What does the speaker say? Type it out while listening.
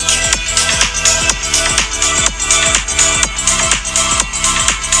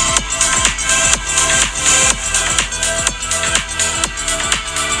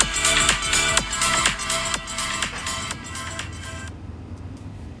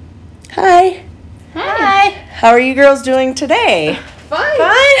Hi. Hi. How are you girls doing today?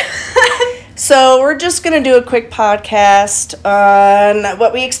 Fine. So we're just going to do a quick podcast on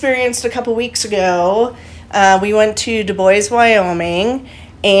what we experienced a couple weeks ago. We went to Du Bois, Wyoming,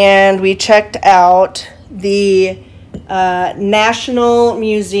 and we checked out the National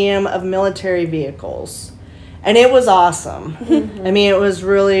Museum of Military Vehicles. And it was awesome. I mean, it was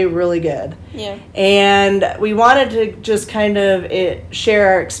really, really good. Yeah. And we wanted to just kind of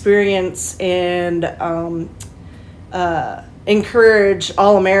share our experience and encourage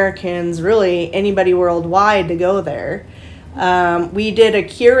all Americans, really anybody worldwide, to go there. We did a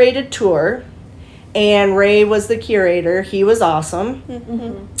curated tour, and Ray was the curator. He was awesome.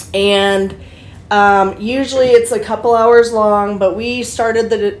 Mm-hmm. And usually it's a couple hours long, but we started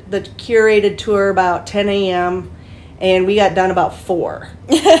the curated tour about 10 a.m. and we got done about 4.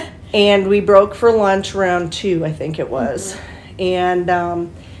 And we broke for lunch around 2, I think it was. Mm-hmm.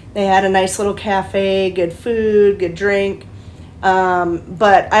 And they had a nice little cafe, good food, good drink.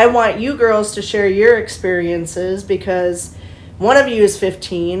 But I want you girls to share your experiences because one of you is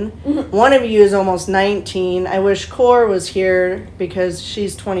 15. Mm-hmm. One of you is almost 19. I wish Cor was here because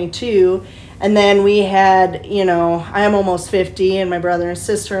she's 22. And then we had, I'm almost 50 and my brother and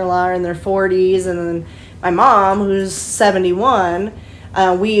sister-in-law are in their 40s. And then my mom, who's 71,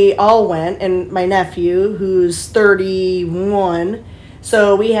 we all went. And my nephew, who's 31.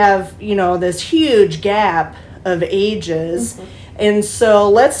 So we have, this huge gap of ages. Mm-hmm. And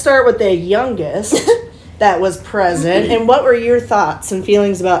so let's start with the youngest that was present. And what were your thoughts and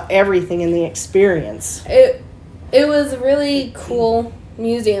feelings about everything in the experience? It was a really cool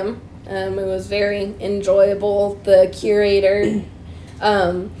museum. It was very enjoyable. The curator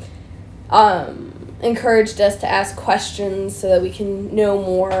encouraged us to ask questions so that we can know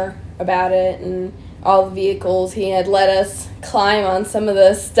more about it and all the vehicles. He had let us climb on some of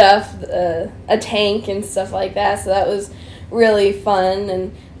the stuff, a tank and stuff like that, so that was really fun,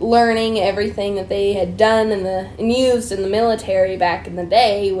 and learning everything that they had done and used in the military back in the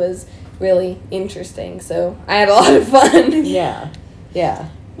day was really interesting, so I had a lot of fun. Yeah.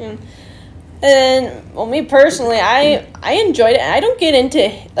 And, well, me personally, I enjoyed it. I don't get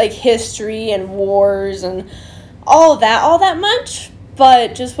into, like, history and wars and all that much,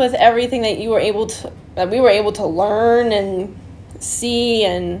 but just with everything that we were able to learn and see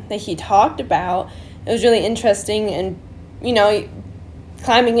and that he talked about, it was really interesting. And,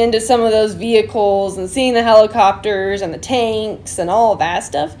 climbing into some of those vehicles and seeing the helicopters and the tanks and all of that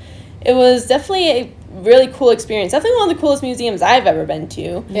stuff, it was definitely a really cool experience. Definitely one of the coolest museums I've ever been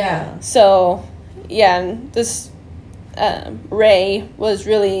to. Yeah. So, yeah, and this Ray was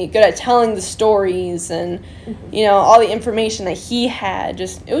really good at telling the stories and, all the information that he had.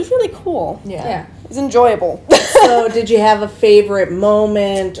 It was really cool. Yeah. It was enjoyable. So did you have a favorite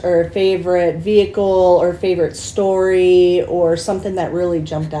moment or a favorite vehicle or favorite story or something that really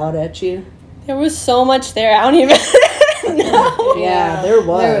jumped out at you? There was so much there. I don't even know. Yeah, there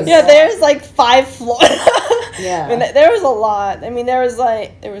was. There's like 5 floors. Yeah. I mean, there was a lot. I mean, there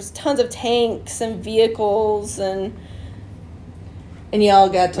was tons of tanks and vehicles and y'all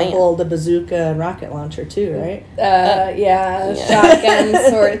got to hold a bazooka and rocket launcher too, right?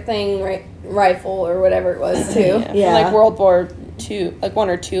 Shotgun sort of thing, rifle or whatever it was too. Yeah. From like World War II, like 1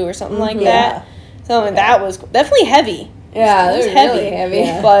 or 2 or something like that. So that was definitely heavy. Yeah, it was heavy, really heavy.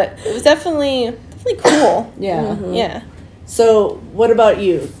 Yeah. But it was definitely cool. Yeah. Mm-hmm. Yeah. So what about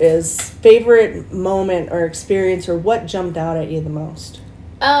you? Is favorite moment or experience or what jumped out at you the most?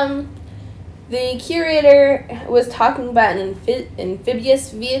 The curator was talking about an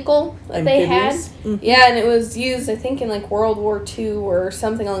amphibious vehicle that they had. Mm-hmm. Yeah, and it was used, I think, in like World War II or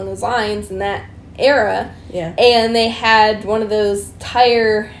something along those lines in that era. Yeah. And they had one of those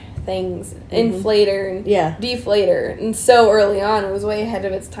tire things, inflator and deflator. And so early on, it was way ahead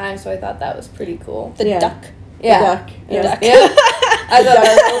of its time, so I thought that was pretty cool. The duck. Yeah. The duck. Yeah. I thought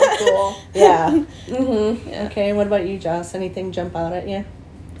that was really cool. Yeah. Mm-hmm. Yeah. Okay, and what about you, Joss? Anything jump out at you?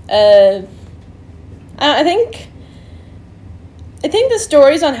 I think the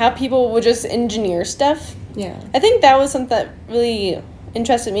stories on how people would just engineer stuff. Yeah. I think that was something that really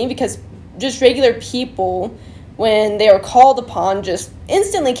interested me because just regular people, when they were called upon, just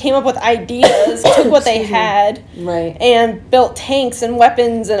instantly came up with ideas, took what they had, right, and built tanks and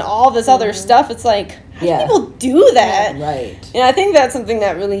weapons and all this other stuff. It's like, how do people do that? Yeah, right. And I think that's something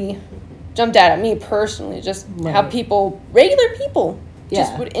that really jumped out at me personally, just how regular people,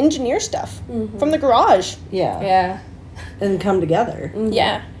 just would engineer stuff from the garage. Yeah. Yeah. And come together. Mm-hmm.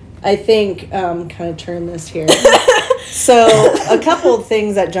 Yeah. I think, kind of turn this here. So, a couple of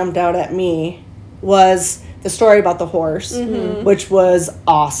things that jumped out at me was the story about the horse, which was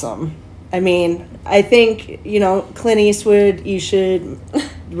awesome. I mean, I think, Clint Eastwood, you should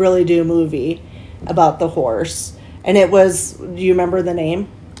really do a movie about the horse. And it was, do you remember the name?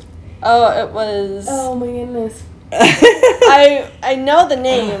 Oh, it was... Oh, my goodness. I know the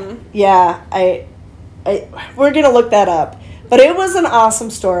name. Yeah, we're going to look that up. But it was an awesome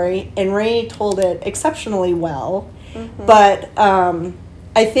story, and Ray told it exceptionally well. But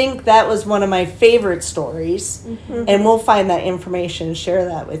I think that was one of my favorite stories, and we'll find that information and share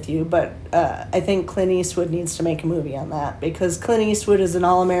that with you. But I think Clint Eastwood needs to make a movie on that, because Clint Eastwood is an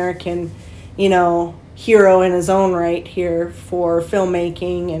all-American, hero in his own right here for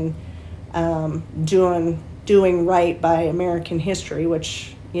filmmaking and doing right by American history,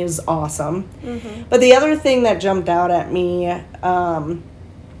 which is awesome. But the other thing that jumped out at me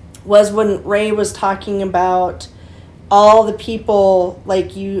was when Ray was talking about all the people,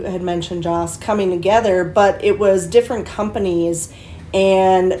 like you had mentioned, Joss, coming together, but it was different companies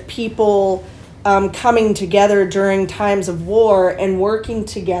and people coming together during times of war and working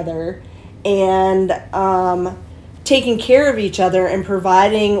together and taking care of each other and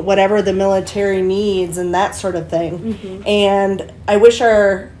providing whatever the military needs and that sort of thing. And I wish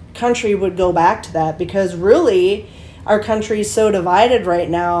our country would go back to that, because really our country is so divided right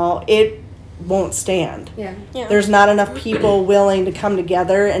now, it won't stand. Yeah. There's not enough people willing to come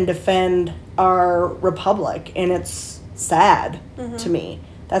together and defend our republic, and it's sad to me.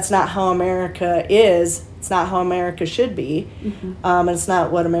 That's not how America is. It's not how America should be. And it's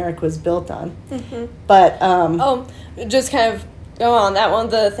not what America was built on. But just kind of go on that. One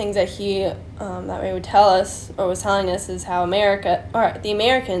of the things that he that Ray would tell us, or was telling us, is how the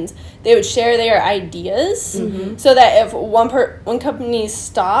Americans, they would share their ideas, so that if one company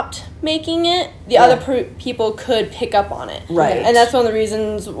stopped making it, the other people could pick up on it. Right. And that's one of the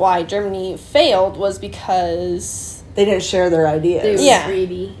reasons why Germany failed, was because they didn't share their ideas. They were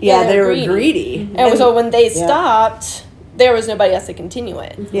greedy. Yeah, they were greedy. And so when they stopped, there was nobody else to continue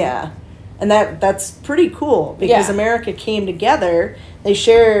it. Yeah. And that's pretty cool, because America came together. They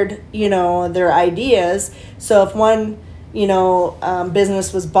shared, their ideas. So if one,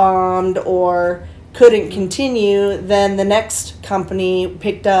 business was bombed or couldn't continue, then the next company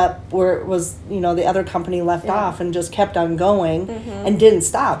picked up where it was, the other company left off, and just kept on going and didn't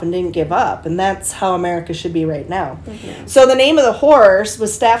stop and didn't give up. And that's how America should be right now. So the name of the horse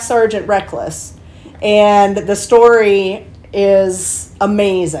was Staff Sergeant Reckless. And the story is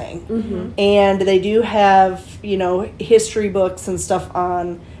amazing. And they do have, history books and stuff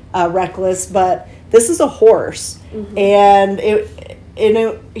on Reckless, but this is a horse. And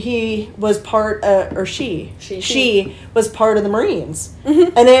he was part she was part of the Marines.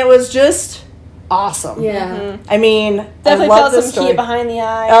 And it was just awesome. Yeah. I mean, Definitely I love felt this some story. heat behind the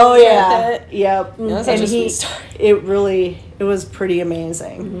eye. Oh yeah. Yep. That's And such a sweet story. it was pretty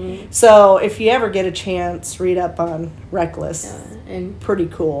amazing. So if you ever get a chance, read up on Reckless. And pretty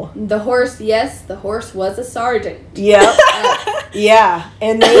cool. the horse was a sergeant. Yep. Yeah.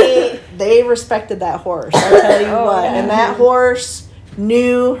 And they respected that horse. I'll tell you what. yeah. And that horse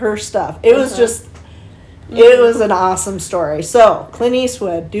knew her stuff. It was just it was an awesome story. So, Clint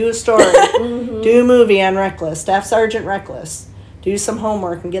Eastwood, do a story. Do a movie on Reckless. Staff Sergeant Reckless. Do some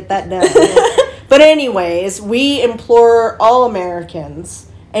homework and get that done. But anyways, we implore all Americans,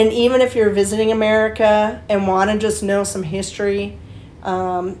 and even if you're visiting America and want to just know some history,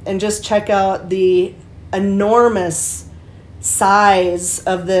 and just check out the enormous size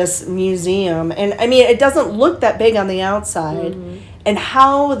of this museum. And I mean, it doesn't look that big on the outside. And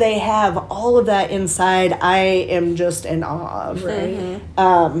how they have all of that inside, I am just in awe of. Right.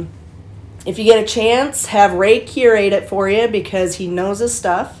 If you get a chance, have Ray curate it for you, because he knows his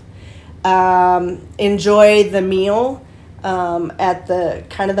stuff. Enjoy the meal at the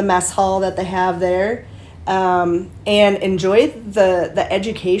kind of the mess hall that they have there. And enjoy the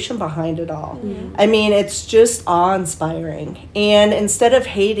education behind it all. I mean, it's just awe-inspiring. And instead of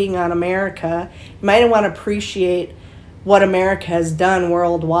hating on America, you might want to appreciate what America has done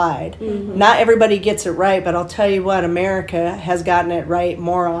worldwide. Not everybody gets it right, but I'll tell you what, America has gotten it right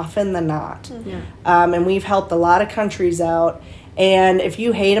more often than not. And we've helped a lot of countries out. And if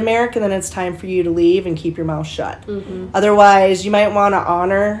you hate America, then it's time for you to leave and keep your mouth shut. Otherwise, you might want to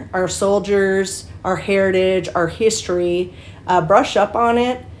honor our soldiers, our heritage, our history, brush up on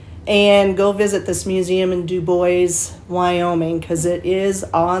it, and go visit this museum in Du Bois, Wyoming, because it is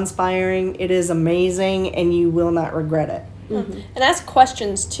awe-inspiring, it is amazing, and you will not regret it. And ask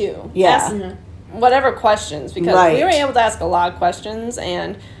questions too. Yeah. Ask whatever questions, because we were able to ask a lot of questions,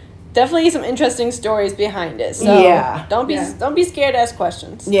 and definitely some interesting stories behind it. So Yeah. don't be scared to ask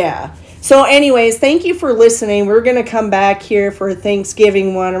questions. Yeah. So anyways, thank you for listening. We're going to come back here for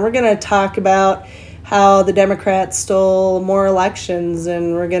Thanksgiving one, and we're going to talk about how the Democrats stole more elections,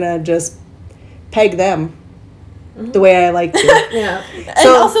 and we're going to just peg them the way I like to. Yeah. And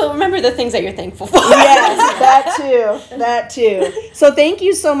So- also remember the things that you're thankful for. Yes, that too. So thank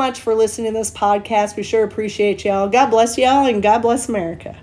you so much for listening to this podcast. We sure appreciate y'all. God bless y'all, and God bless America.